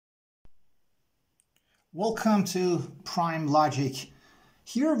Welcome to Prime Logic.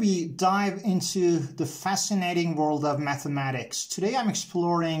 Here we dive into the fascinating world of mathematics. Today I'm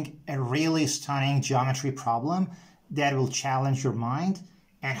exploring a really stunning geometry problem that will challenge your mind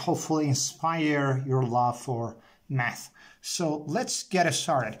and hopefully inspire your love for math. So let's get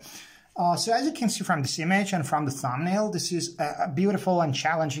started. So as you can see from this image and from the thumbnail, this is a beautiful and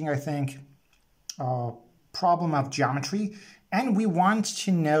challenging, I think, problem of geometry. And we want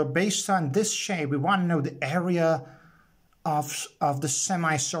to know, based on this shape, we want to know the area of the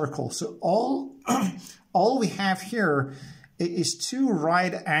semicircle. So all we have here is two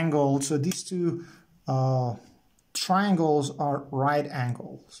right angles. So these two triangles are right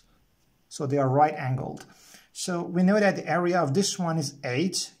angles. So they are right angled. So we know that the area of this one is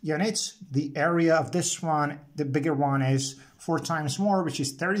 8 units. The area of this one, the bigger one, is 4 times more, which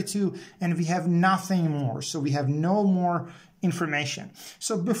is 32. And we have nothing more. So we have no more information.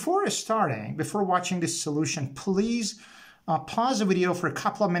 So before watching this solution, please pause the video for a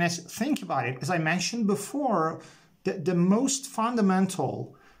couple of minutes. Think about it. As I mentioned before, the most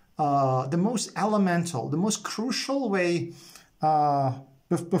fundamental, the most elemental, the most crucial way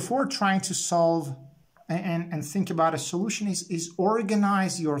before trying to solve and think about a solution is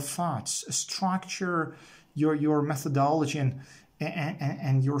organize your thoughts, structure your methodology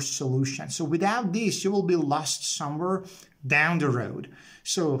and your solution. So without this, you will be lost somewhere down the road.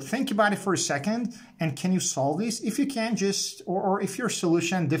 So think about it for a second, and can you solve this? If you can, just, or if your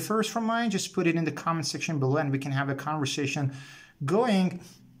solution differs from mine, just put it in the comment section below and we can have a conversation going.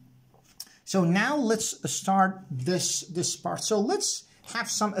 So now let's start this part. So let's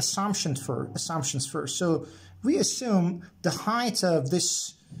have some assumptions first. So we assume the height of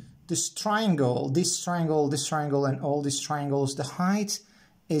this triangle, and all these triangles, the height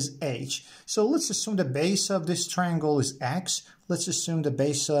is h. So let's assume the base of this triangle is x. Let's assume the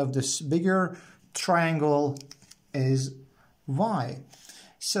base of this bigger triangle is y.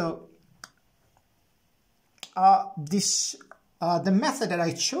 So the method that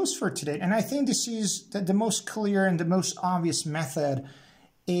I chose for today, and I think this is the most clear and the most obvious method,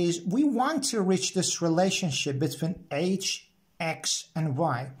 is we want to reach this relationship between h, x, and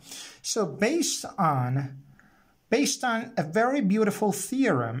y. So based on a very beautiful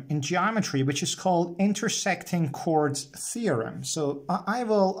theorem in geometry, which is called intersecting chords theorem. So I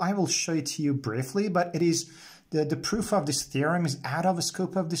will show it to you briefly, but it is the proof of this theorem is out of the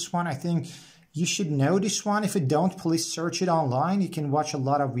scope of this one. I think you should know this one. If you don't, please search it online. You can watch a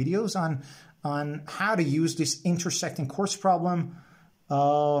lot of videos on how to use this intersecting chords problem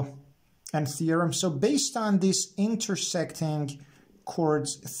and theorem. So based on this intersecting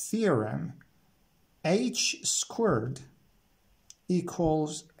chords theorem, h squared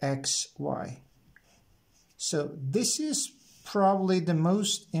equals xy. So this is probably the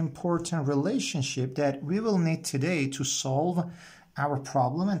most important relationship that we will need today to solve our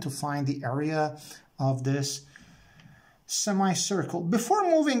problem and to find the area of this semicircle. Before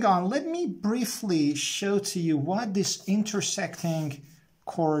moving on, let me briefly show to you what this intersecting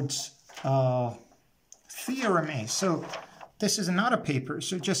chords theorem is. So this is another paper.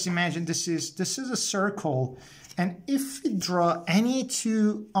 So just imagine this is a circle, and if we draw any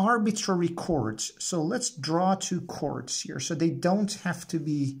two arbitrary chords, so let's draw two chords here. So they don't have to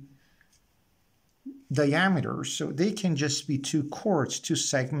be diameters, so they can just be two chords, two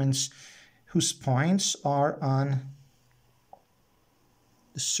segments whose points are on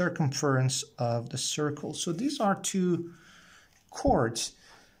the circumference of the circle. So these are two chords,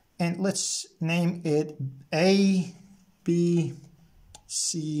 and let's name it A, B,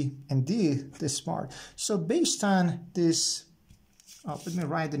 C, and D, this part. So based on this, let me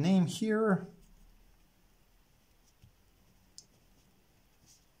write the name here.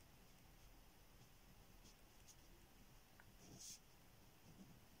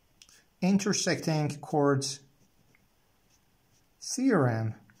 Intersecting chords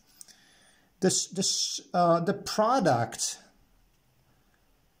theorem. The product,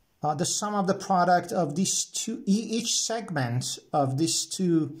 the sum of the product of these two, each segment of these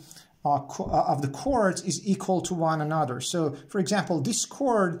two of the chords is equal to one another. So, for example, this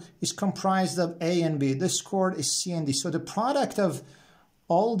chord is comprised of A and B. This chord is C and D. So the product of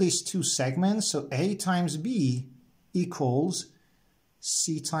all these two segments, so A times B, equals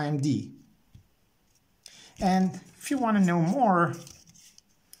C times D. And if you want to know more,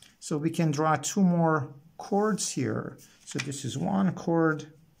 so we can draw two more chords here. So this is one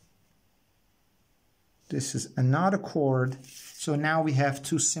chord. This is another chord. So now we have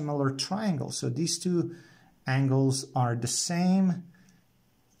two similar triangles. So these two angles are the same,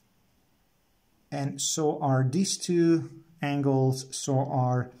 and so are these two angles, so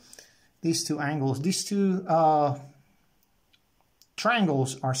are these two angles, these two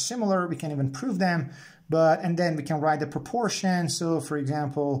triangles are similar. We can even prove them, and then we can write the proportion. So for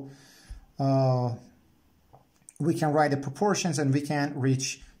example, we can write the proportions and we can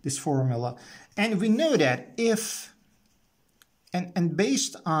reach this formula. And we know that if, and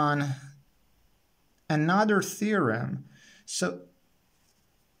based on another theorem, so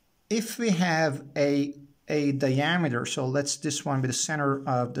if we have a diameter, so let's this one be the center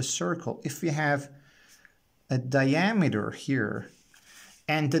of the circle. If we have a diameter here,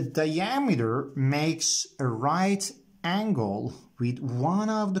 and the diameter makes a right angle with one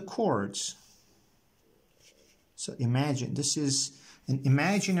of the chords. So imagine, this is an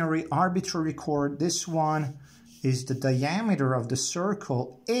imaginary arbitrary chord. This one is the diameter of the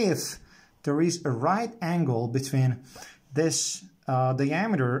circle if there is a right angle between this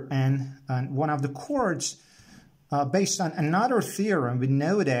diameter and one of the chords. Based on another theorem, we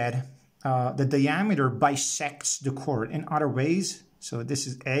know that the diameter bisects the chord in other ways. So this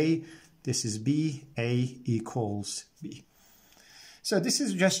is A, this is B, A equals B. So this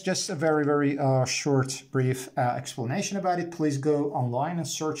is just a very, very short, brief explanation about it. Please go online and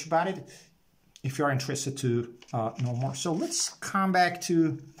search about it if you're interested to know more. So let's come back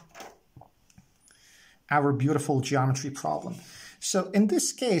to our beautiful geometry problem. So in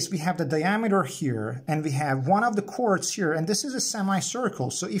this case, we have the diameter here, and we have one of the chords here, and this is a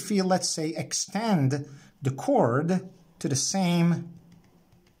semicircle. So if we, let's say, extend the chord to the same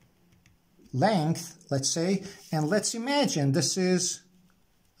length, let's say, and let's imagine this is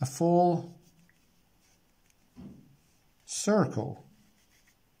a full circle.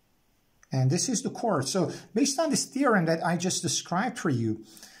 And this is the chord. So based on this theorem that I just described for you,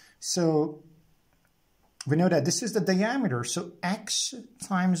 so we know that this is the diameter. So x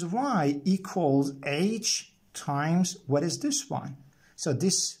times y equals h times, what is this one? So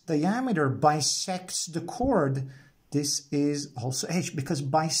this diameter bisects the chord. This is also h, because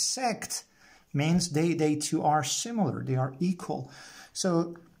bisect means they two are similar, they are equal.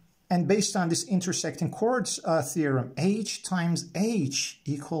 So, and based on this intersecting chords theorem, h times h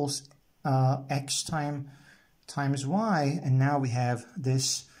equals x times y, and now we have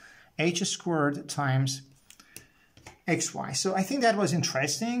this h squared times xy. So I think that was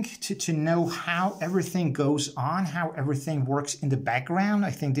interesting to know how everything goes on, how everything works in the background.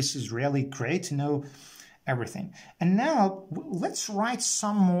 I think this is really great to know everything. And now let's write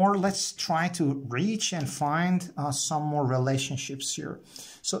some more. Let's try to reach and find some more relationships here.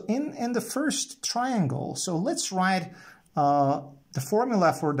 So in the first triangle, so let's write the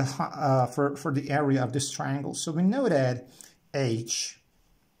formula for the area of this triangle. So we know that h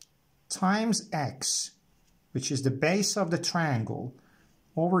times x, which is the base of the triangle,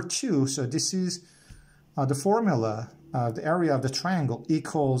 over 2, so this is the formula, the area of the triangle,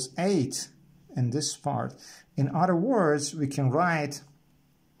 equals 8 in this part. In other words, we can write,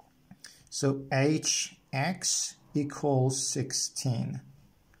 so hx equals 16.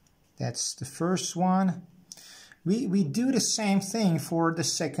 That's the first one. We do the same thing for the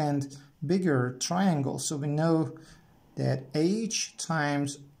second bigger triangle. So we know that h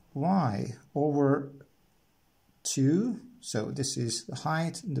times y over 2, so this is the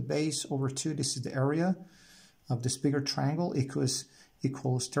height and the base over 2, this is the area of this bigger triangle, equals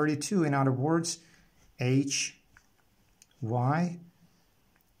 32. In other words, hy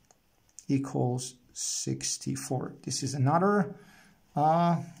equals 64. This is another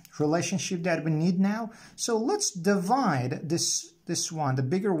relationship that we need now. So let's divide this one, the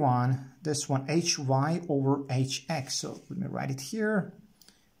bigger one, this one, hy over hx. So let me write it here.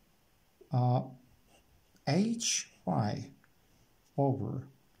 Hy over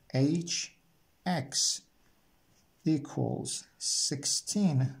hx equals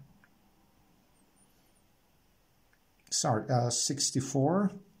 16. Sorry,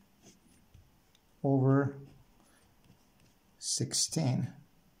 64 over 16.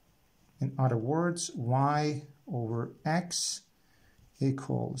 In other words, y over x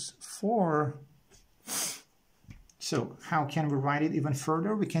equals 4. So how can we write it even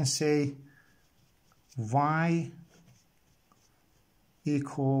further? We can say y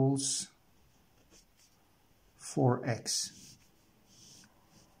equals 4x.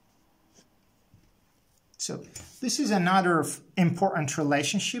 So this is another important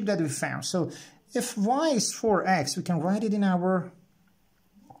relationship that we found. So if y is 4x, we can write it in our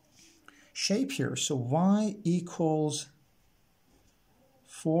shape here. So y equals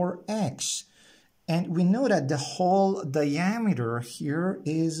 4x. And we know that the whole diameter here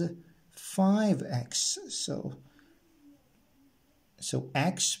is 5x. So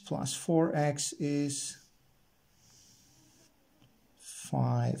x plus 4x is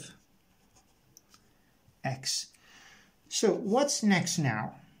 5. x. So what's next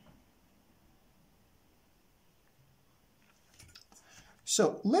now?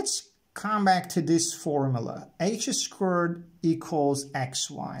 So let's come back to this formula. H squared equals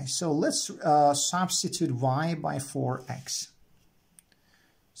xy. So let's substitute y by 4x.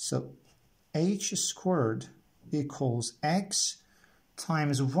 So h squared equals x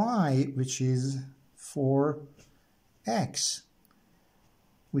times y, which is 4x,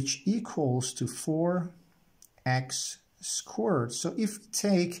 which equals to 4x squared. So if we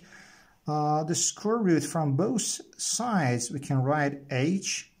take the square root from both sides, we can write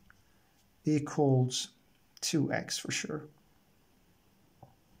h equals 2x for sure.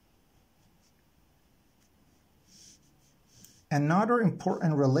 Another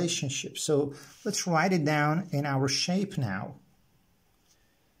important relationship. So let's write it down in our shape now.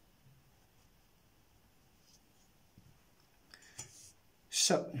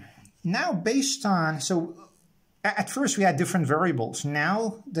 So now based on, so at first we had different variables.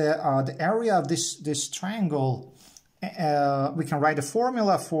 Now the area of this triangle, we can write a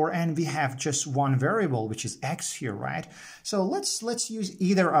formula for, and we have just one variable, which is x here, right? So let's use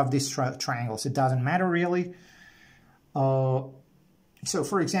either of these triangles. It doesn't matter really. So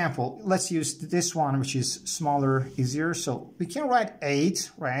for example, let's use this one, which is smaller, easier. So we can write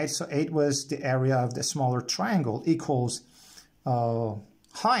 8, right? So 8 was the area of the smaller triangle, equals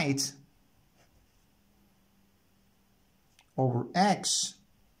height over x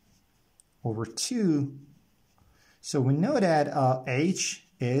over 2. So we know that h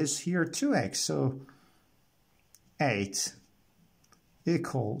is here 2x. So 8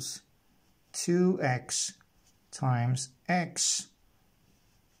 equals 2x times x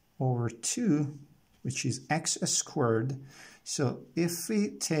over 2, which is x squared. So if we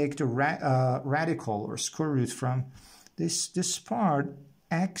take the radical or square root from this part,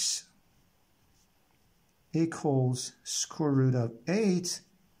 x equals square root of 8,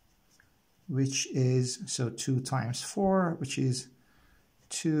 which is, so 2 times 4, which is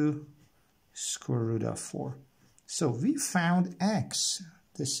 2 square root of 4. So we found x.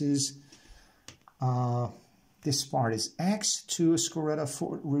 This is, this part is x, 2 square root of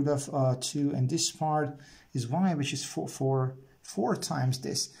 4, root of 2, and this part is y, which is 4 times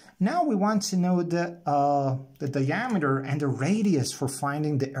this. Now we want to know the diameter and the radius for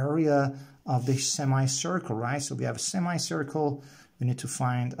finding the area of the semicircle, right? So we have a semicircle. We need to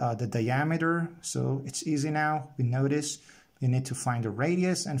find the diameter. So it's easy now. We know this. We need to find the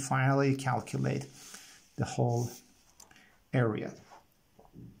radius and finally calculate the whole area.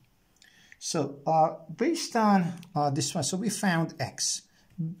 So based on this one, so we found x.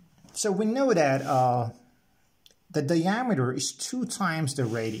 So we know that the diameter is 2 times the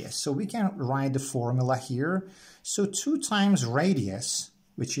radius. So we can write the formula here. So 2 times radius,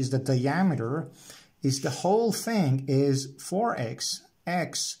 which is the diameter, is the whole thing is 4x.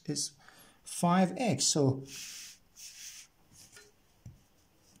 X is 5x. So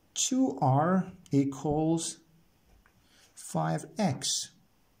 2r equals 5x.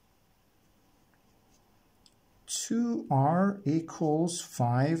 2r equals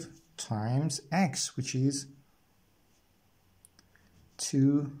 5 times x, which is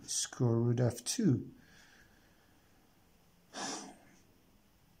 2 square root of 2.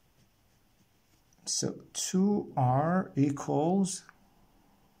 So 2r equals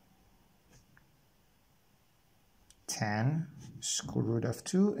 10 square root of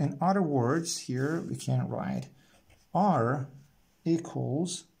 2. In other words, here we can write r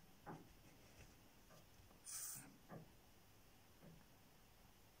equals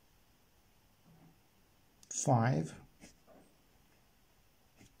 5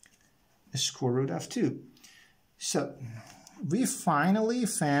 square root of 2. So we finally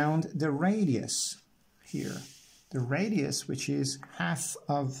found the radius here. The radius, which is half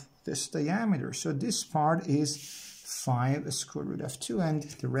of this diameter. So this part is 5 square root of 2, and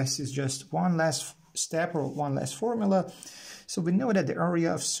the rest is just one less step or one less formula. So we know that the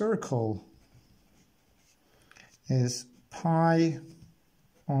area of circle is pi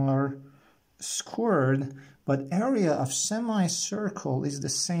r squared, but area of semicircle is the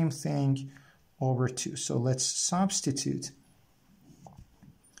same thing over 2. So let's substitute.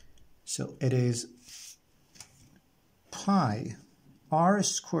 So it is pi r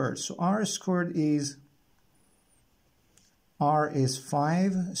squared. So r squared is, r is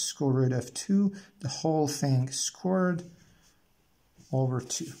 5 square root of 2, the whole thing squared over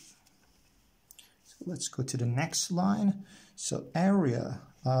 2. So let's go to the next line. So area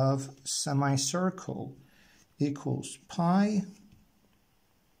of semicircle equals pi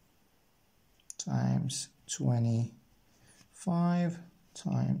times 25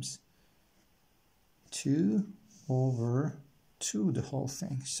 times 2 over 2, the whole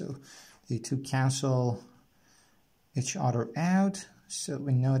thing. So the 2 cancel each other out. So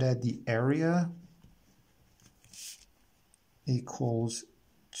we know that the area equals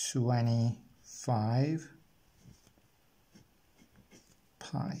 25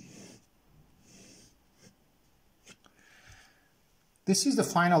 pi. This is the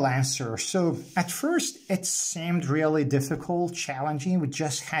final answer. So at first it seemed really difficult, challenging. We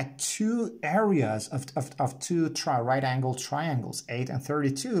just had 2 areas of 2 right angle triangles, 8 and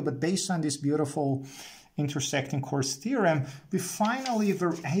 32. But based on this beautiful intersecting chords theorem, we finally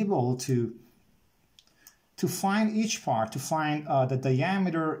were able to find each part, to find the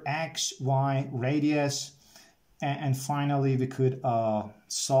diameter, x, y, radius, and finally we could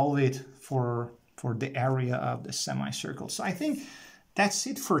solve it for the area of the semicircle. So I think that's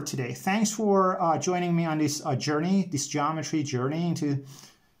it for today. Thanks for joining me on this journey, this geometry journey into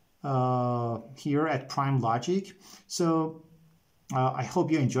here at Prime Logic. So I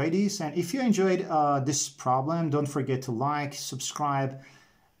hope you enjoyed this. And if you enjoyed this problem, don't forget to like, subscribe,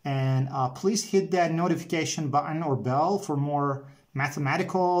 and please hit that notification button or bell for more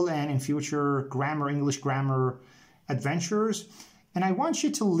mathematical and in future grammar, English grammar adventures. And I want you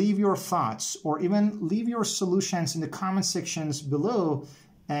to leave your thoughts or even leave your solutions in the comment sections below,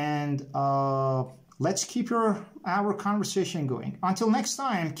 and let's keep our conversation going. Until next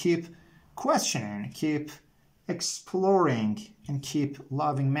time, keep questioning, keep exploring, and keep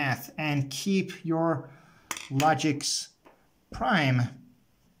loving math, and keep your logics prime.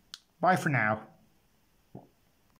 Bye for now.